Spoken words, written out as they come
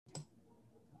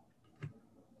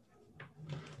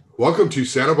Welcome to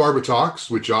Santa Barbara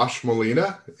Talks with Josh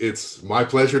Molina. It's my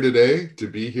pleasure today to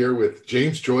be here with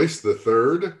James Joyce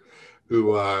III,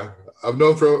 who I've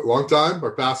known for a long time.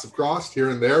 Our paths have crossed here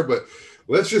and there, but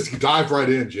let's just dive right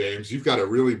in, James. You've got a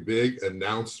really big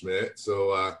announcement.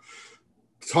 So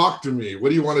talk to me. What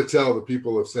do you want to tell the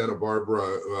people of Santa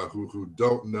Barbara who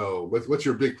don't know? What's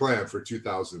your big plan for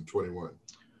 2021?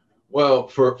 Well,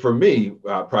 for me,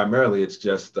 primarily, it's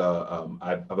just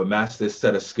I've amassed this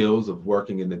set of skills of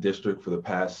working in the district for the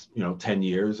past 10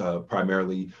 years,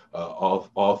 primarily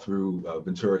all through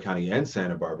Ventura County and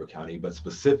Santa Barbara County, but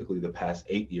specifically the past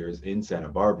 8 years in Santa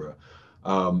Barbara.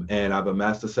 And I've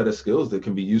amassed a set of skills that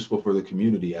can be useful for the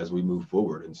community as we move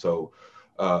forward. And so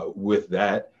with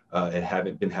that,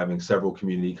 and been having several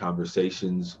community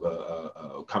conversations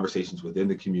within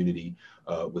the community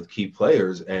with key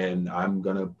players, and I'm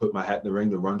gonna put my hat in the ring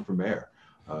to run for mayor.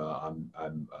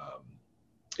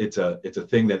 It's a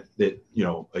thing that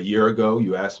a year ago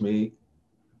you asked me,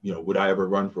 would I ever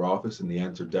run for office, and the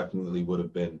answer definitely would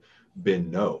have been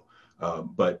no.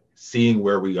 But seeing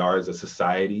where we are as a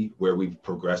society, where we've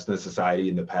progressed in a society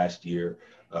in the past year,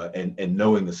 and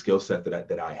knowing the skill set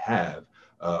that I have.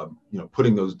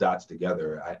 Putting those dots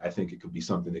together, I think it could be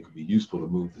something that could be useful to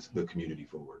move the community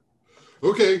forward.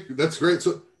 Okay, that's great.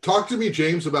 So talk to me,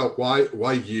 James, about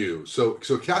why you. So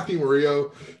Kathy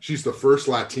Murillo, she's the first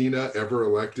Latina ever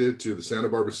elected to the Santa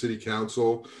Barbara City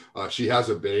Council. She has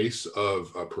a base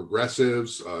of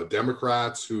progressives,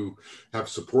 Democrats who have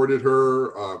supported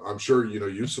her. I'm sure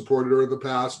you supported her in the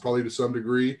past, probably to some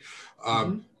degree.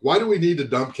 Why do we need to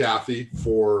dump Kathy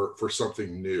for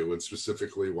something new, and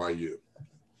specifically why you?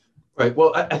 Right.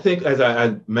 Well, I think, as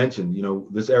I mentioned,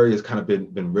 this area has kind of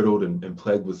been riddled and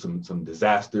plagued with some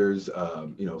disasters,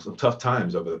 some tough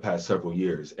times over the past several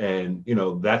years. And,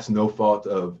 that's no fault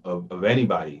of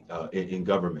anybody in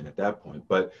government at that point.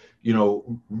 But,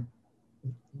 you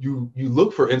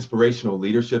look for inspirational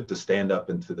leadership to stand up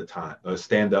to the time.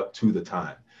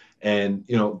 And,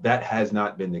 that has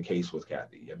not been the case with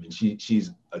Kathy. I mean,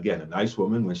 she's, again, a nice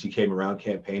woman. When she came around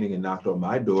campaigning and knocked on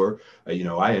my door,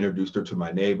 I introduced her to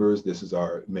my neighbors. This is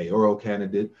our mayoral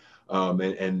candidate.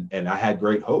 And I had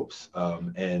great hopes.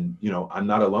 And, I'm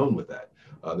not alone with that.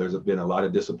 There's been a lot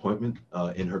of disappointment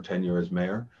in her tenure as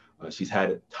mayor. She's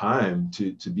had time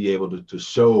to be able to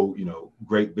show,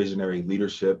 great visionary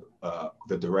leadership,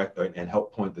 and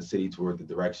help point the city toward the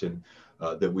direction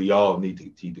that we all need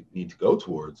to go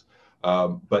towards.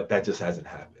 But that just hasn't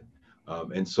happened.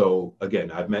 And so, again,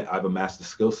 I've amassed a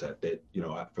skill set that,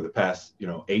 for the past,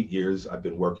 8 years, I've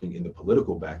been working in the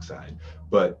political backside,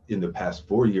 but in the past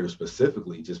 4 years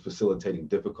specifically, just facilitating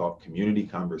difficult community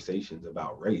conversations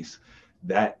about race,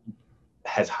 that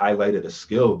has highlighted a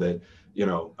skill that,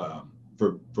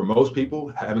 for most people,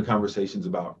 having conversations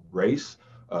about race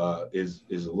is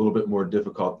a little bit more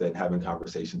difficult than having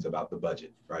conversations about the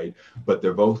budget, right? But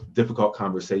they're both difficult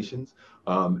conversations,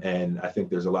 and I think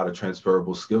there's a lot of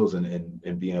transferable skills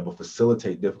in being able to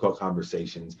facilitate difficult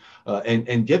conversations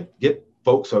and get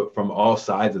folks from all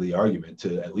sides of the argument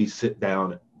to at least sit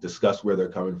down, discuss where they're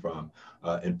coming from,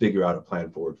 and figure out a plan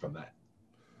forward from that.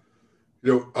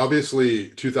 Obviously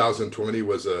 2020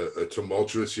 was a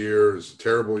tumultuous year. It was a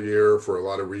terrible year for a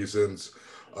lot of reasons.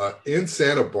 In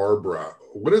Santa Barbara,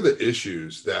 what are the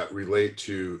issues that relate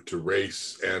to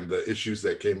race and the issues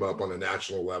that came up on a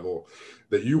national level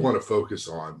that you want to focus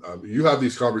on? You have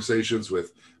these conversations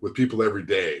with people every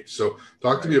day. So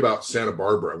talk to me about Santa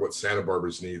Barbara, what Santa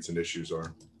Barbara's needs and issues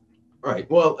are. Right.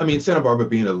 Well, I mean, Santa Barbara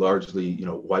being a largely,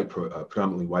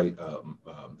 predominantly white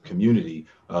community,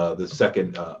 the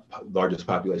second largest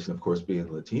population, of course,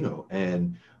 being Latino.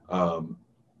 And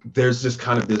there's just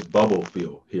kind of this bubble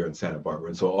feel here in Santa Barbara.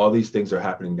 And so all these things are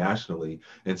happening nationally.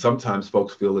 And sometimes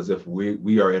folks feel as if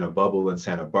we are in a bubble in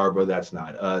Santa Barbara. That's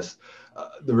not us.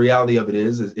 The reality of it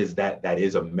is that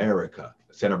is America.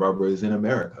 Santa Barbara is in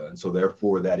America. And so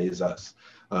therefore that is us.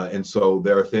 And so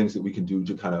there are things that we can do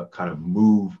to kind of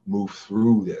move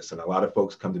through this. And a lot of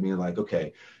folks come to me and like,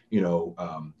 okay,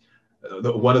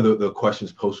 one of the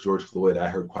questions post George Floyd I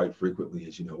heard quite frequently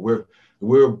is,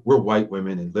 we're white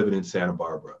women and living in Santa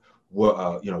Barbara.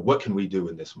 What can we do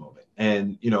in this moment?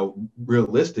 And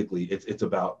realistically, it's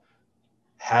about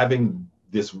having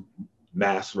this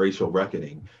mass racial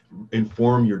reckoning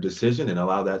inform your decision and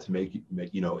allow that to make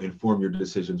inform your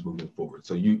decisions moving forward.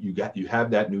 So you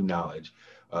have that new knowledge.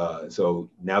 So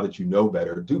now that you know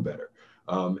better, do better.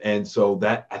 And so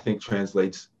that, I think,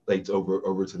 translates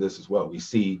over to this as well. We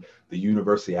see the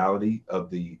universality of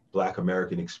the Black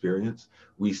American experience.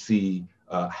 We see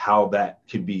how that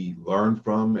can be learned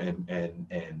from,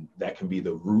 and that can be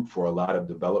the root for a lot of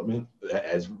development.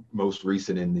 As most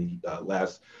recent in the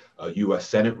last U.S.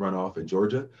 Senate runoff in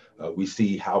Georgia, we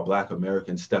see how Black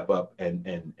Americans step up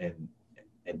and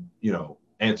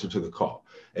answer to the call.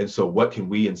 And so what can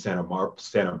we in Santa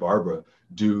Barbara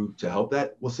do to help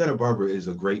that? Well, Santa Barbara is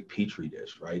a great petri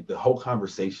dish, right? The whole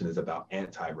conversation is about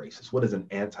anti-racist. What does an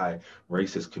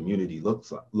anti-racist community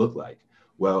look like?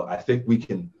 Well, I think we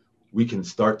can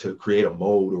start to create a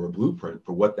mold or a blueprint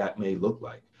for what that may look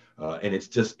like. And it's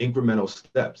just incremental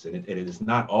steps. And it is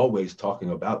not always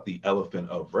talking about the elephant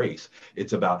of race.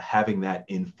 It's about having that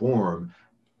inform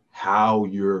how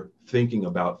you're thinking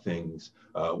about things,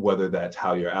 whether that's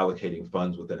how you're allocating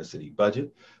funds within a city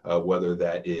budget, whether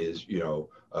that is,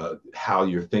 how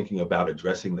you're thinking about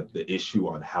addressing the issue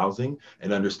on housing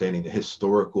and understanding the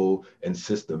historical and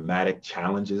systematic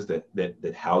challenges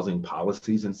that housing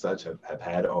policies and such have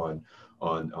had on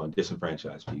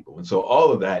disenfranchised people. And so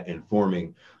all of that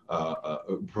informing,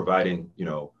 providing,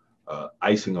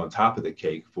 icing on top of the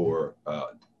cake for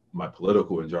my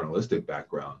political and journalistic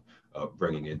background,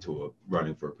 bringing into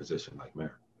running for a position like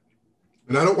mayor.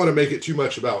 And I don't want to make it too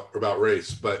much about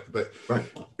race, but right.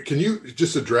 Can you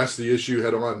just address the issue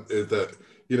head on? That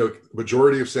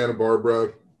majority of Santa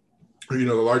Barbara,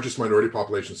 the largest minority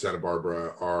population in Santa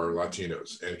Barbara are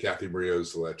Latinos, and Cathy Murillo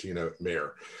is the Latina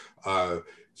mayor.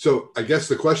 So I guess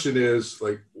the question is,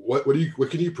 like, what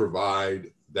can you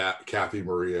provide that Cathy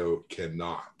Murillo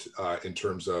cannot, in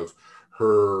terms of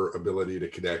her ability to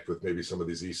connect with maybe some of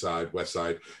these East Side, West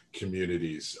Side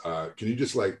communities? Can you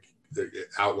just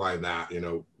outline that?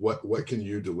 What can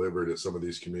you deliver to some of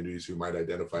these communities who might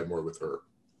identify more with her?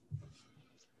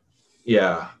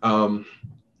 Yeah, I'm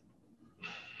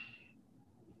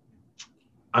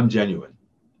genuine,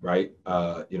 right?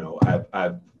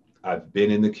 I've been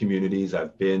in the communities,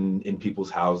 I've been in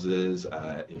people's houses,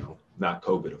 not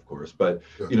COVID, of course, but,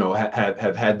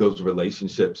 have had those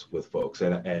relationships with folks.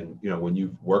 And when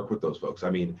you work with those folks,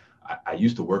 I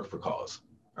used to work for Cause,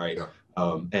 right? Yeah.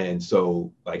 And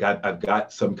so I've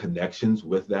got some connections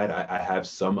with that. I have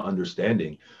some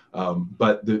understanding,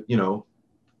 but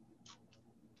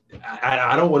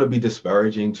I don't want to be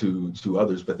disparaging to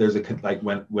others, but there's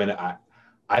when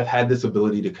I've had this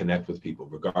ability to connect with people,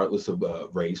 regardless of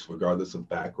race, regardless of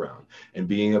background, and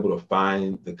being able to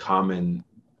find the common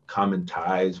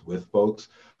ties with folks.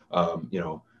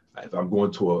 If I'm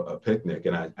going to a picnic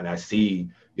and I see,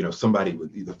 somebody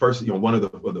with the first, one of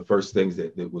the first things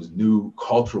that was new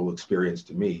cultural experience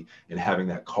to me, and having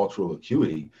that cultural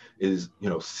acuity is,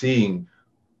 seeing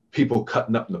people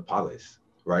cutting up nopales,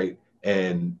 right?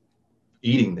 And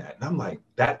eating that. And I'm like,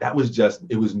 that was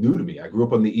it was new to me. I grew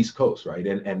up on the East Coast, right?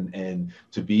 And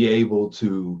to be able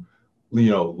to,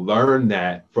 learn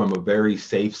that from a very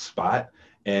safe spot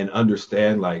and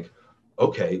understand,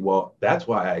 okay, well, that's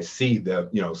why I see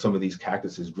some of these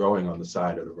cactuses growing on the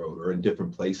side of the road or in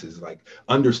different places,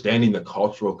 understanding the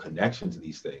cultural connection to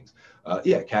these things.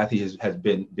 Cathy has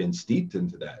been steeped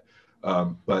into that.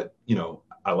 But,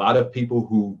 a lot of people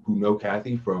who know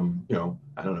Cathy from,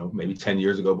 I don't know, maybe 10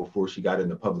 years ago before she got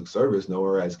into public service know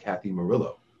her as Cathy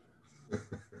Murillo.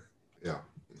 Yeah.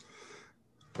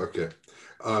 Okay.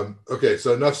 Okay.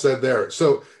 So enough said there.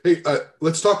 So, hey,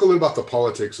 let's talk a little about the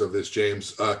politics of this,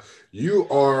 James. You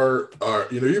are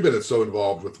you've been so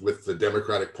involved with the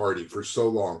Democratic Party for so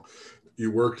long.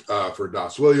 You worked for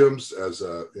Das Williams as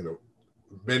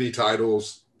many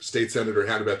titles. State Senator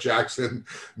Hannibal Jackson,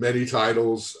 many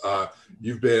titles.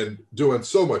 You've been doing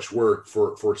so much work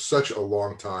for such a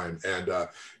long time, and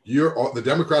the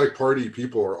Democratic Party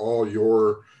people are all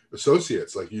your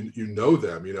associates. You know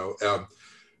them.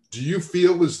 Do you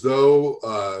feel as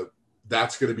though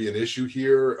that's going to be an issue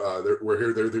here? They're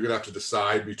going to have to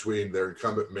decide between their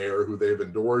incumbent mayor, who they've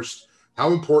endorsed.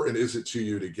 How important is it to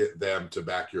you to get them to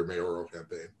back your mayoral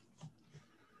campaign?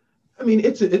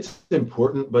 It's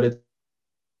important, but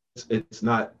it's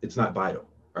not vital,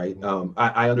 right?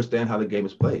 I understand how the game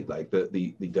is played.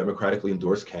 The democratically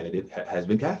endorsed candidate has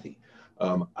been Cathy.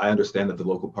 I understand that the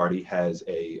local party has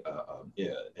an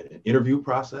interview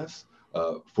process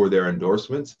for their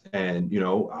endorsements, and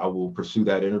I will pursue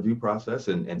that interview process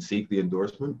and seek the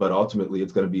endorsement. But ultimately,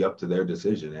 it's going to be up to their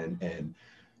decision. And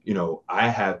I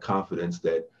have confidence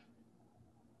that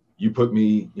you put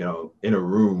me, in a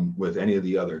room with any of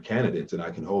the other candidates, and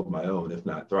I can hold my own, if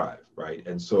not thrive, right?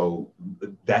 And so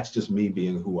that's just me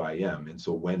being who I am. And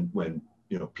so when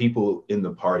people in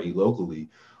the party locally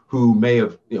who may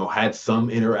have had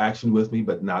some interaction with me,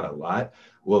 but not a lot,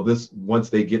 well, once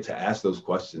they get to ask those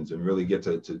questions and really get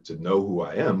to know who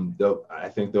I am, I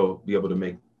think they'll be able to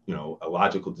make a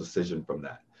logical decision from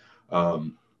that.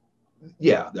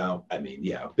 Yeah, now, I mean,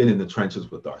 yeah, I've been in the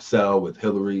trenches with Arcel, with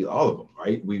Hillary, all of them,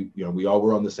 right? We all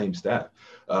were on the same staff.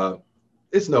 Uh,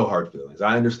 it's no hard feelings.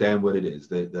 I understand what it is.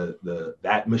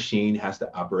 That machine has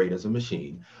to operate as a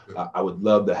machine. I would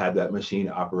love to have that machine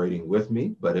operating with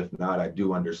me, but if not, I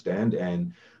do understand.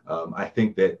 And I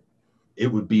think that it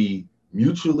would be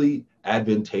mutually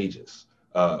advantageous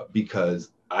because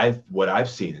what I've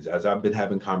seen is as I've been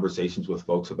having conversations with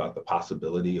folks about the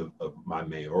possibility of my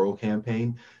mayoral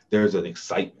campaign, there's an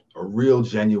excitement, a real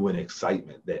genuine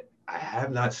excitement that I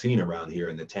have not seen around here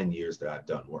in the 10 years that I've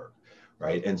done work,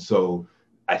 right? And so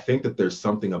I think that there's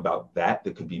something about that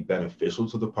that could be beneficial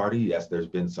to the party. Yes, there's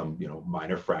been some,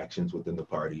 minor fractions within the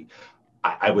party.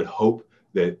 I would hope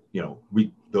that,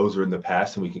 those are in the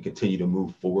past and we can continue to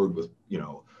move forward with,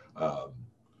 um,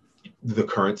 the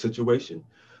current situation.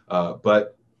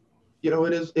 But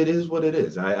it is what it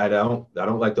is. I don't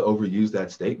like to overuse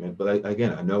that statement, but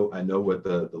again, I know what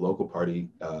the local party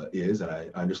is, and I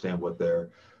understand what their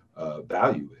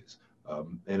value is.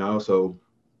 And I also,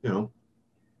 you know,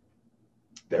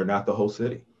 they're not the whole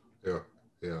city. Yeah,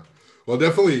 yeah. Well,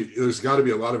 definitely, there's got to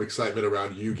be a lot of excitement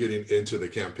around you getting into the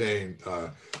campaign.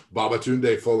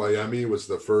 Babatunde Folayemi was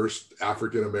the first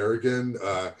African American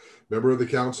member of the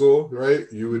council,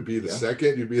 right? You would be the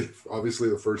second. You'd be obviously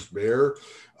the first mayor.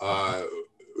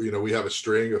 We have a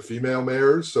string of female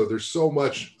mayors, so there's so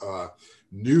much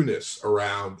newness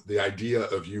around the idea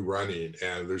of you running,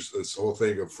 and there's this whole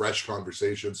thing of fresh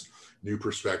conversations, new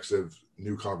perspectives,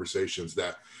 new conversations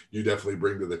that you definitely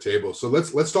bring to the table. So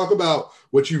let's talk about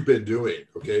what you've been doing.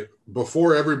 Okay,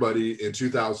 before everybody in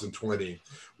 2020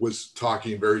 was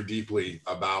talking very deeply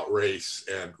about race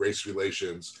and race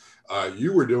relations,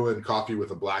 you were doing Coffee with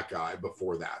a Black Guy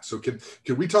before that. So can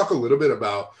we talk a little bit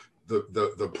about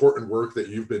the important work that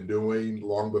you've been doing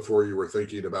long before you were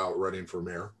thinking about running for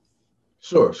mayor?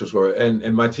 Sure.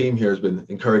 And my team here has been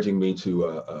encouraging me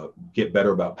to get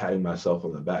better about patting myself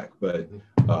on the back, but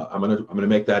I'm gonna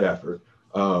make that effort.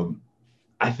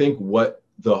 I think what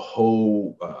the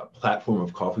whole platform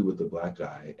of Coffee with the Black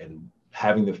Guy and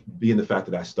being the fact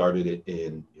that I started it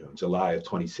in July of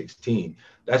 2016,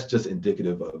 that's just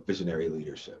indicative of visionary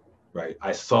leadership, right?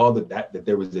 I saw that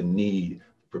there was a need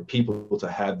for people to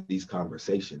have these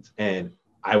conversations, and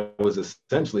I was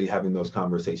essentially having those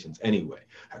conversations anyway.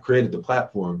 I created the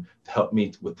platform to help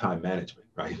me with time management,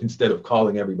 right? Instead of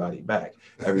calling everybody back,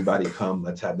 everybody come,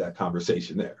 let's have that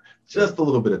conversation there. Just a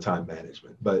little bit of time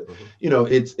management, but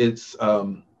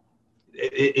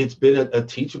it's been a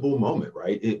teachable moment,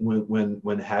 right?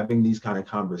 When having these kind of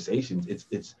conversations,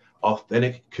 it's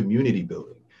authentic community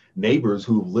building. Neighbors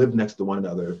who live next to one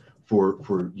another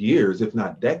for years, if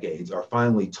not decades, are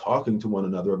finally talking to one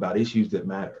another about issues that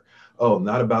matter. Oh,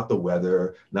 not about the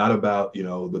weather, not about,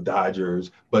 the Dodgers,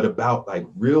 but about like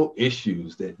real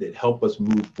issues that help us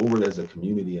move forward as a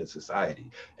community and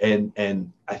society. And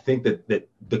I think that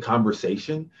the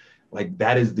conversation, like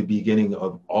that is the beginning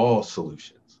of all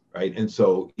solutions, right? And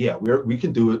so, yeah, we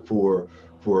can do it for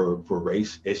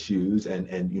race issues and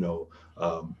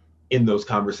in those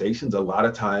conversations, a lot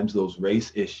of times those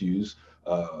race issues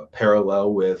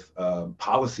parallel with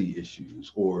policy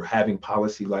issues or having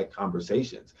policy-like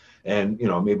conversations. And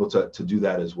I'm able to do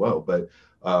that as well. But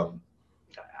I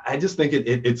just think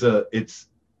it's the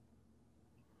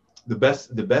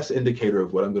best indicator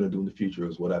of what I'm going to do in the future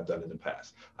is what I've done in the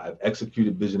past. I've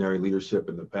executed visionary leadership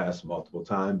in the past multiple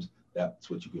times. That's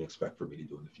what you can expect from me to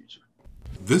do in the future.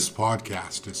 This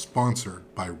podcast is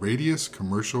sponsored by Radius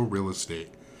Commercial Real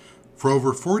Estate. For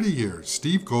over 40 years,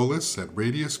 Steve Golis at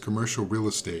Radius Commercial Real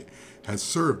Estate has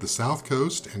served the South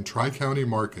Coast and Tri-County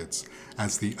markets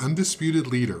as the undisputed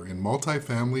leader in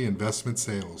multifamily investment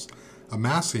sales,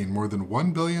 amassing more than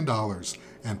 $1 billion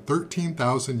and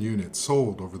 13,000 units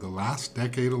sold over the last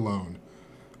decade alone.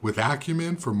 With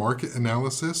acumen for market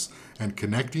analysis and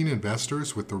connecting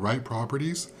investors with the right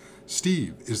properties,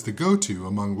 Steve is the go-to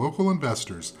among local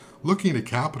investors looking to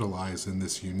capitalize in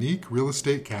this unique real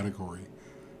estate category.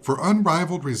 For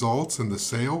unrivaled results in the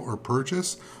sale or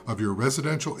purchase of your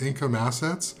residential income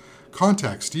assets,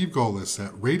 contact Steve Golis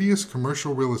at Radius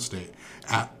Commercial Real Estate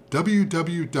at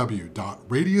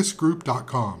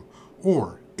www.radiusgroup.com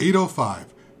or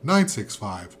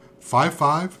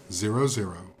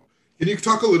 805-965-5500. Can you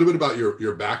talk a little bit about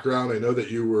your background? I know that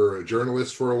you were a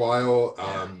journalist for a while.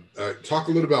 Talk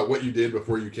a little about what you did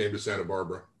before you came to Santa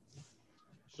Barbara.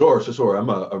 Sure.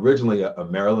 I'm originally a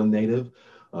Maryland native.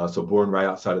 So born right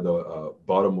outside of the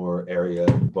Baltimore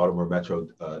metro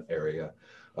area.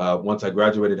 Once I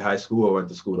graduated high school, I went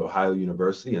to school at Ohio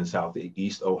University in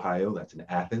Southeast Ohio. That's in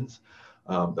Athens.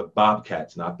 the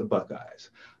Bobcats, not the Buckeyes.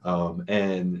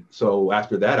 And so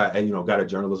after that, I got a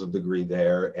journalism degree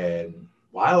there. And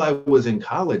while I was in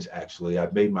college, actually, I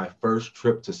made my first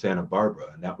trip to Santa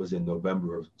Barbara, and that was in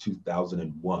November of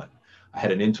 2001. I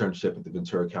had an internship at the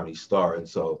Ventura County Star, and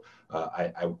so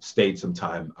I stayed some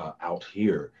time out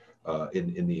here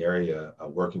in the area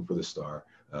working for the Star,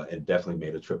 and definitely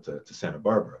made a trip to Santa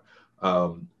Barbara.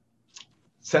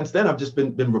 Since then, I've just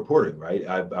been reporting, right?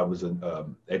 I was an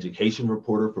education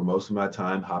reporter for most of my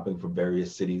time, hopping from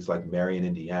various cities like Marion,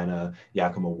 Indiana,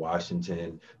 Yakima,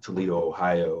 Washington, Toledo,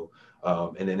 Ohio,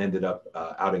 and then ended up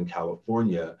out in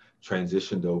California,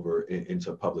 transitioned over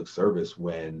into public service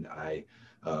when I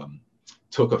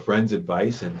took a friend's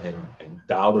advice and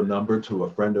dialed a number to a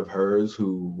friend of hers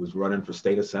who was running for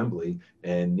state assembly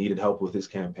and needed help with his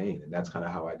campaign. And that's kind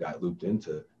of how I got looped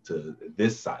into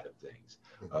this side of things.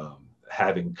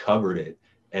 Having covered it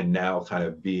and now kind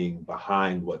of being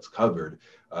behind what's covered,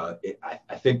 I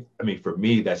think, for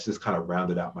me, that's just kind of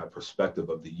rounded out my perspective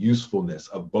of the usefulness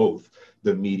of both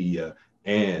the media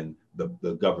and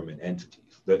the government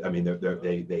entities. They're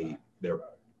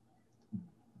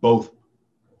both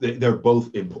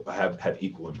have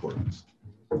equal importance.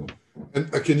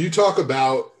 And can you talk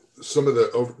about some of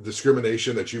the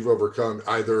discrimination that you've overcome,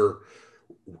 either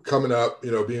coming up,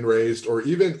 being raised, or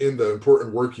even in the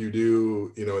important work you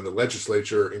do, in the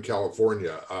legislature in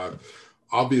California?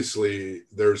 Obviously,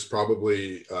 there's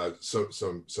probably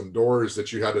some doors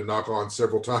that you had to knock on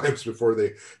several times before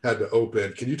they had to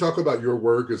open. Can you talk about your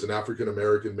work as an African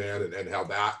American man and how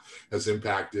that has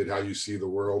impacted how you see the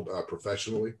world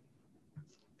professionally?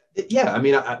 Yeah,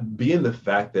 being the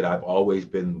fact that I've always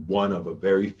been one of a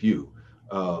very few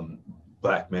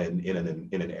Black men in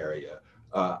an area,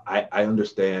 I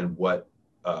understand what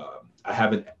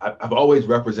I've always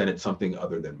represented something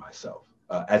other than myself.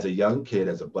 As a young kid,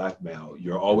 as a Black male,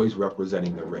 you're always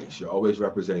representing the race, you're always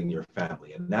representing your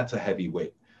family, and that's a heavy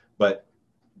weight. But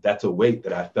that's a weight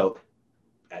that I felt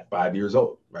at 5 years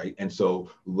old, right? And so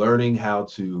learning how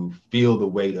to feel the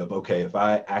weight of, okay, if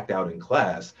I act out in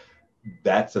class,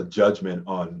 that's a judgment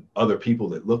on other people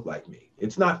that look like me.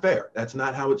 It's not fair. That's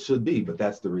not how it should be, but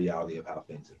that's the reality of how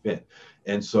things have been.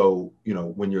 And so,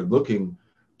 when you're looking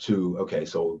to, okay,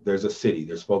 so there's a city,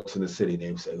 there's folks in the city, and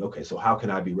they say, okay, so how can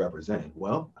I be represented?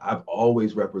 Well, I've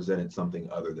always represented something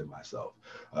other than myself.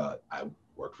 I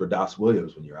worked for Das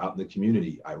Williams. When you're out in the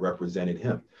community, I represented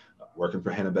him. Working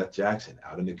for Hannah Beth Jackson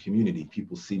out in the community,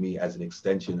 people see me as an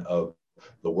extension of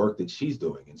the work that she's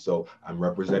doing. And so I'm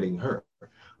representing her.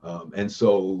 And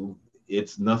so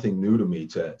it's nothing new to me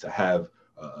to have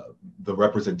the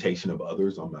representation of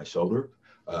others on my shoulder.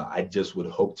 I just would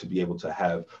hope to be able to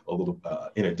have a little,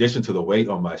 in addition to the weight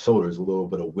on my shoulders, a little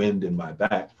bit of wind in my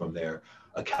back from their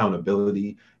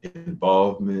accountability,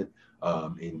 involvement,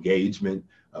 engagement.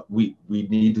 We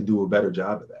need to do a better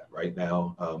job of that right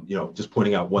now. Just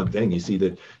pointing out one thing, you see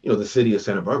that, the city of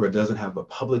Santa Barbara doesn't have a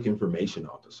public information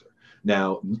officer.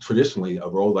 Now, traditionally, a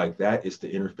role like that is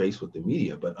to interface with the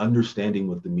media, but understanding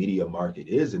what the media market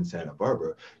is in Santa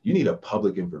Barbara, you need a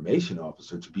public information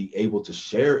officer to be able to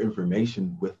share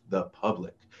information with the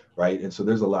public, right? And so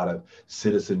there's a lot of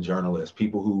citizen journalists,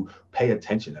 people who pay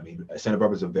attention. Santa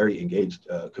Barbara is a very engaged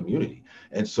community.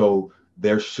 And so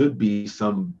there should be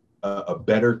a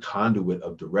better conduit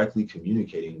of directly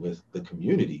communicating with the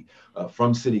community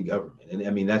from city government.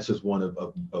 And that's just one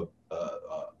of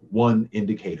one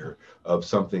indicator of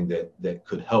something that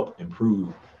could help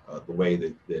improve the way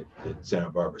that Santa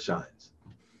Barbara shines.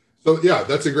 So yeah,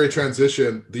 that's a great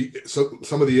transition.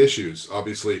 Some of the issues,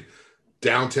 obviously,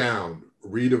 downtown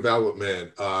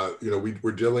redevelopment.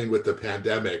 We're dealing with the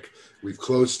pandemic. We've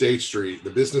closed State Street. The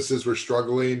businesses were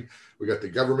struggling. We got the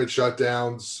government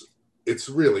shutdowns. It's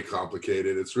really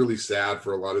complicated. It's really sad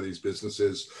for a lot of these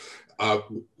businesses.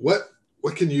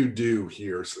 What can you do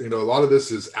here? A lot of this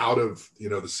is out of,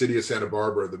 the city of Santa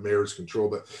Barbara, the mayor's control.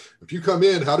 But if you come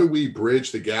in, how do we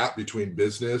bridge the gap between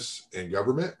business and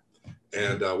government?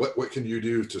 And what can you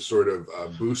do to sort of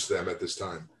boost them at this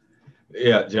time?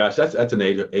 Yeah, Josh, that's an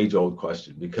age-old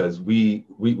question, because we've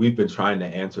been trying to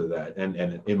answer that.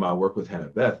 And in my work with Hannah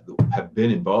Beth, have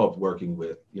been involved working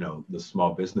with, the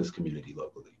small business community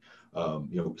locally.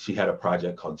 She had a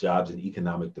project called Jobs and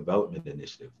Economic Development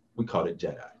Initiative. We called it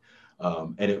JEDI.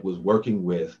 And it was working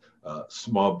with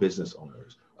small business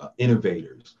owners,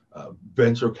 innovators,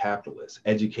 venture capitalists,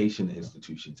 education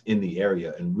institutions in the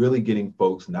area, and really getting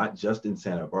folks, not just in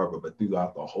Santa Barbara, but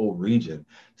throughout the whole region,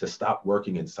 to stop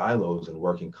working in silos and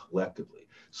working collectively.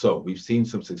 So we've seen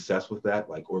some success with that,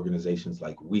 like organizations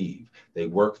like Weave. They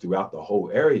work throughout the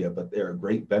whole area, but they're a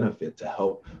great benefit to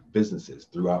help businesses.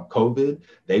 Throughout COVID,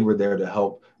 they were there to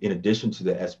help, in addition to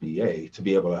the SBA, to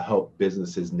be able to help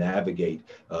businesses navigate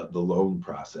the loan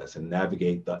process and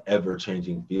navigate the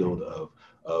ever-changing field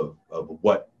of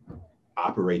what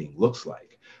operating looks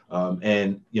like.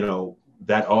 And, you know,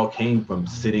 that all came from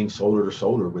sitting shoulder to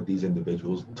shoulder with these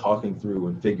individuals, talking through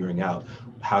and figuring out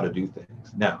how to do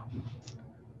things. Now,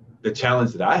 the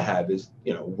challenge that I have is,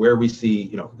 you know, where we see,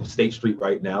 you know, State Street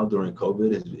right now during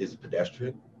COVID is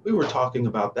pedestrian. We were talking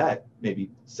about that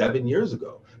maybe 7 years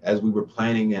ago as we were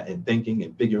planning and thinking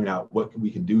and figuring out what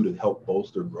we can do to help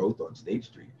bolster growth on State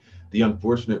Street. The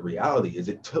unfortunate reality is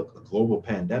it took a global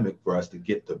pandemic for us to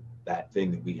get to that thing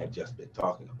that we had just been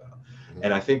talking about.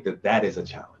 And I think that that is a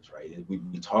challenge, right?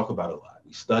 We talk about a lot,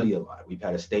 we study a lot. We've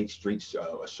had a State Street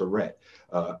charrette,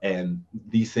 and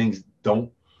these things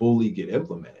don't fully get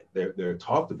implemented. They're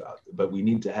talked about, but we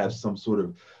need to have some sort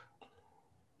of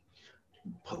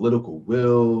political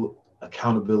will,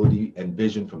 accountability, and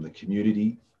vision from the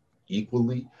community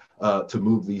equally to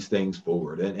move these things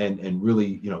forward and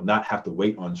really, you know, not have to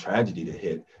wait on tragedy to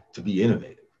hit to be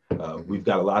innovative. We've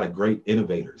got a lot of great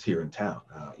innovators here in town.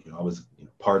 You know, I was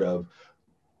part of,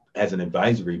 as an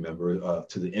advisory member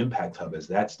to the Impact Hub as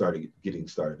that started getting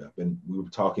started up. And we were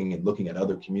talking and looking at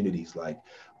other communities like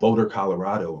Boulder,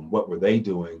 Colorado, and what were they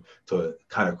doing to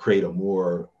kind of create a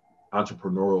more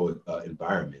entrepreneurial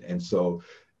environment. And so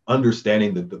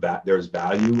understanding that there's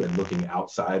value and looking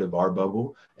outside of our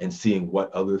bubble and seeing what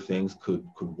other things could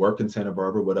work in Santa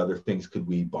Barbara, what other things could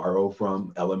we borrow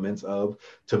from elements of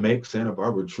to make Santa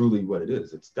Barbara truly what it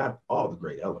is. It's got all the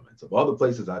great elements. Of all the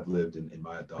places I've lived in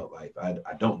my adult life, I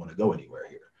don't want to go anywhere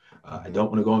here. I don't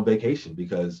want to go on vacation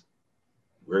because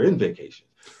we're in vacation.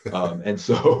 And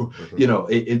so, you know,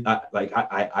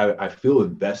 I feel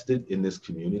invested in this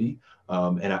community.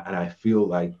 And I feel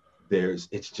like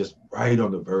it's just right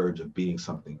on the verge of being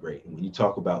something great. And when you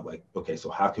talk about like, okay, so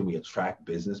how can we attract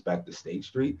business back to State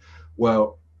Street?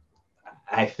 Well,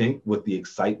 I think with the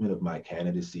excitement of my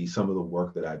candidacy, some of the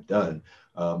work that I've done,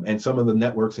 and some of the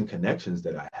networks and connections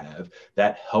that I have,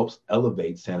 that helps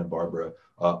elevate Santa Barbara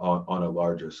on a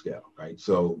larger scale, right?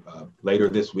 So later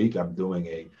this week, I'm doing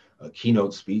a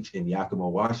keynote speech in Yakima,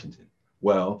 Washington.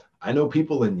 Well, I know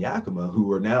people in Yakima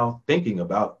who are now thinking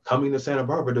about coming to Santa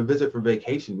Barbara to visit for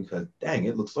vacation because, dang,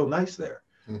 it looks so nice there,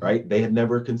 right? They had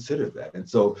never considered that. And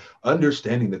so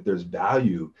understanding that there's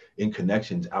value in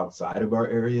connections outside of our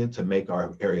area to make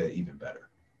our area even better.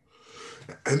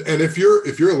 And if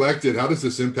you're elected, how does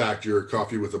this impact your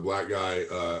Coffee with a Black Guy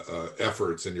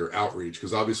efforts and your outreach?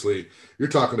 Because obviously you're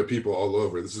talking to people all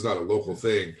over. This is not a local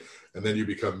thing. And then you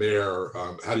become mayor.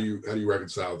 How do you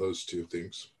reconcile those two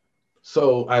things?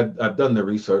 So I've done the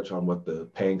research on what the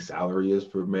paying salary is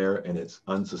for mayor, and it's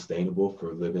unsustainable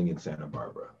for living in Santa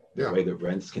Barbara. The way that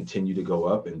rents continue to go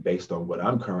up, and based on what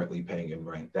I'm currently paying in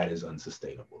rent, that is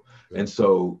unsustainable. And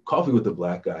so Coffee with the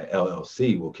Black Guy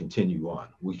LLC will continue on.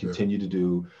 We continue to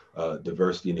do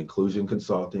diversity and inclusion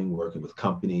consulting, working with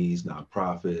companies,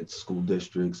 nonprofits, school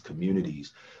districts,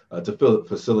 communities to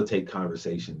facilitate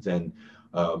conversations. And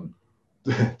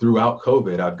throughout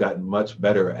COVID, I've gotten much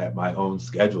better at my own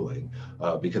scheduling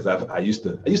because I used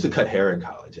to cut hair in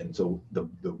college, and so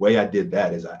the way I did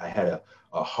that is I had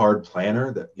a hard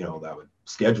planner that that would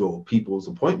schedule people's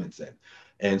appointments in,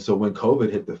 and so when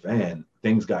COVID hit the fan,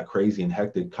 things got crazy and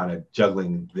hectic, kind of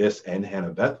juggling this and Hannah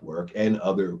Beth work and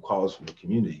other calls from the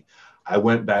community. I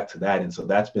went back to that, and so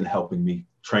that's been helping me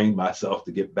train myself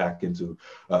to get back into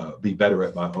be better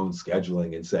at my own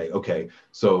scheduling and say, okay,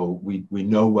 so we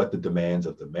know what the demands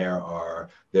of the mayor are.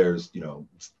 There's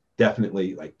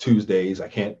definitely like Tuesdays I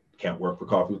can't work for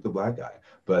Coffee with the Black Guy,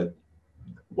 but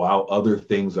while other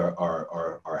things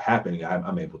are happening,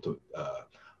 I'm able to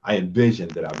I envision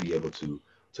that I'll be able to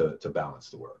balance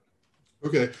the work.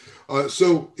 Okay.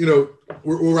 So,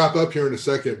 we'll wrap up here in a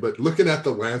second, but looking at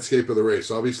the landscape of the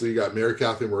race, obviously you got Mayor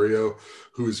Cathy Murillo,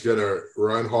 who's going to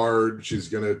run hard. She's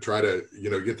going to try to,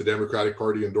 get the Democratic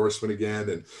Party endorsement again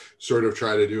and sort of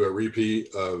try to do a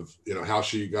repeat of, how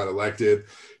she got elected.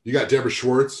 You got Deborah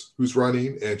Schwartz, who's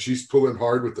running, and she's pulling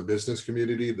hard with the business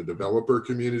community, the developer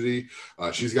community.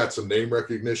 She's got some name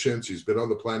recognition. She's been on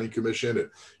the planning commission, and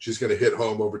she's going to hit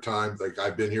home over time. Like,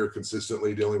 I've been here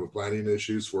consistently dealing with planning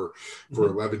issues for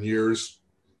 11 years.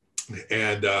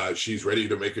 And she's ready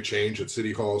to make a change at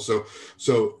City Hall. So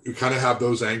you kind of have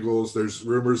those angles. There's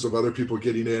rumors of other people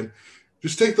getting in.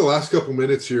 Just take the last couple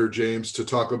minutes here, James, to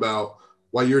talk about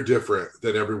why you're different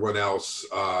than everyone else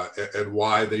and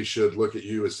why they should look at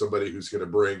you as somebody who's going to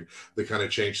bring the kind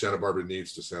of change Santa Barbara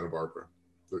needs to Santa Barbara.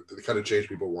 the kind of change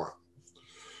people want?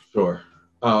 Sure.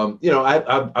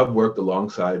 I've worked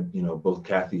alongside, both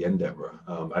Kathy and Deborah.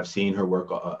 I've seen her work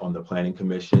on the Planning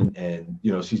Commission, and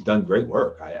she's done great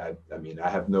work. I mean, I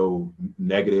have no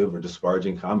negative or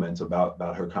disparaging comments about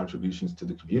her contributions to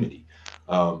the community.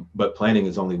 But planning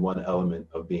is only one element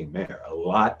of being mayor. A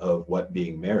lot of what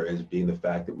being mayor is being the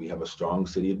fact that we have a strong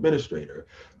city administrator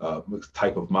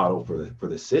type of model for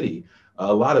the city.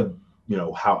 A lot of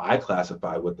how I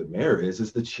classify what the mayor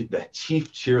is the chief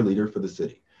cheerleader for the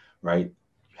city, right?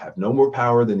 Have no more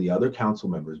power than the other council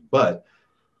members, but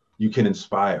you can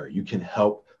inspire, you can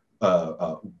help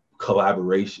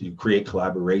collaboration, you create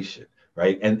collaboration,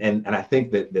 right? And I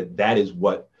think that is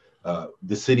what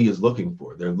the city is looking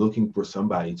for. They're looking for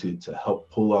somebody to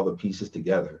help pull all the pieces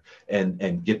together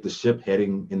and get the ship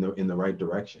heading in the right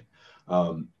direction.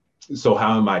 So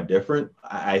how am I different?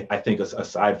 I think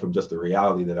aside from just the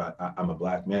reality that I'm a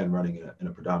Black man running in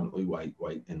a predominantly white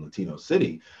and Latino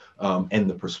city, and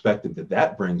the perspective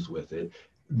that brings with it,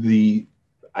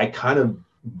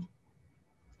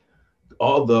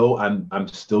 although I'm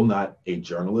still not a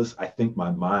journalist, I think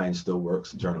my mind still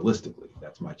works journalistically.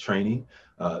 That's my training.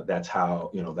 That's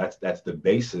how, that's the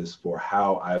basis for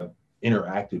how I've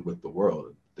interacted with the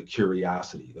world. The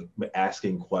curiosity,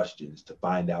 asking questions to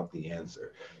find out the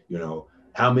answer.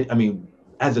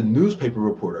 As a newspaper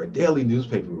reporter, a daily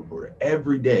newspaper reporter,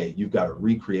 every day you've got to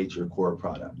recreate your core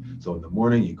product. So in the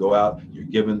morning you go out, you're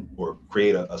given or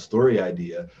create a story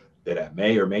idea that I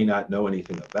may or may not know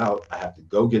anything about. I have to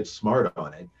go get smart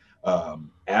on it,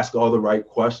 ask all the right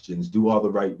questions, do all the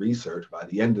right research. By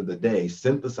the end of the day,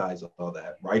 synthesize all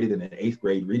that, write it in an 8th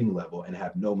grade reading level, and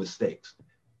have no mistakes.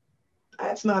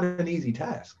 That's not an easy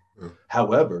task.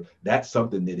 However, that's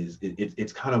something that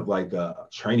it's kind of like a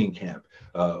training camp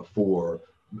to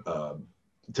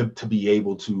be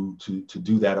able to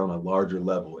do that on a larger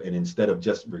level. And instead of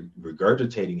just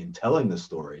regurgitating and telling the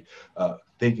story,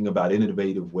 thinking about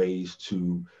innovative ways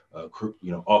to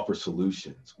offer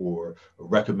solutions or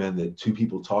recommend that two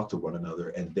people talk to one another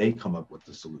and they come up with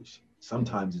the solution.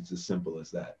 Sometimes it's as simple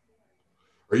as that.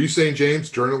 Are you saying,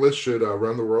 James, journalists should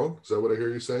run the world? Is that what I hear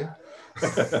you saying?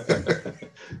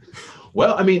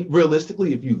 Well,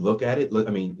 realistically, if you look at it,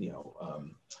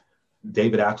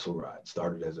 David Axelrod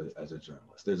started as a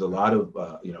journalist. There's a lot of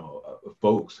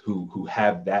folks who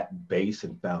have that base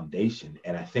and foundation,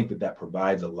 and I think that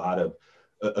provides a lot of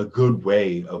a good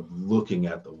way of looking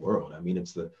at the world.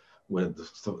 It's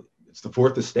the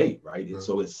fourth estate, right? And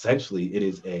so essentially, it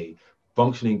is a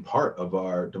functioning part of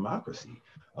our democracy,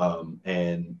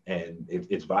 and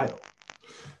it's vital.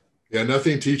 Yeah,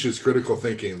 nothing teaches critical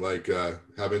thinking like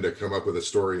having to come up with a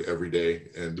story every day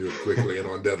and do it quickly and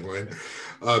on deadline.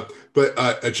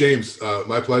 But James,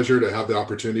 my pleasure to have the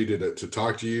opportunity to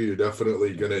talk to you. You're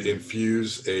definitely going to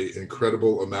infuse an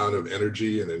incredible amount of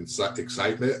energy and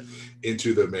excitement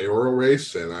into the mayoral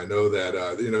race. And I know that,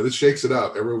 this shakes it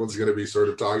up. Everyone's going to be sort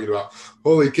of talking about,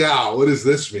 holy cow, what does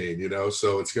this mean?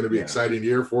 So it's going to be an exciting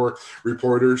year for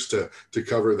reporters to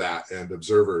cover that and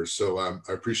observers. So I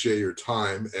appreciate your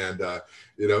time and,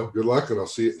 good luck. And I'll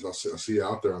see you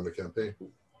out there on the campaign.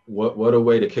 What a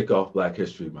way to kick off Black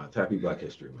History Month. Happy Black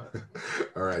History Month.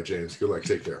 All right, James. Good luck.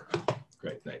 Take care.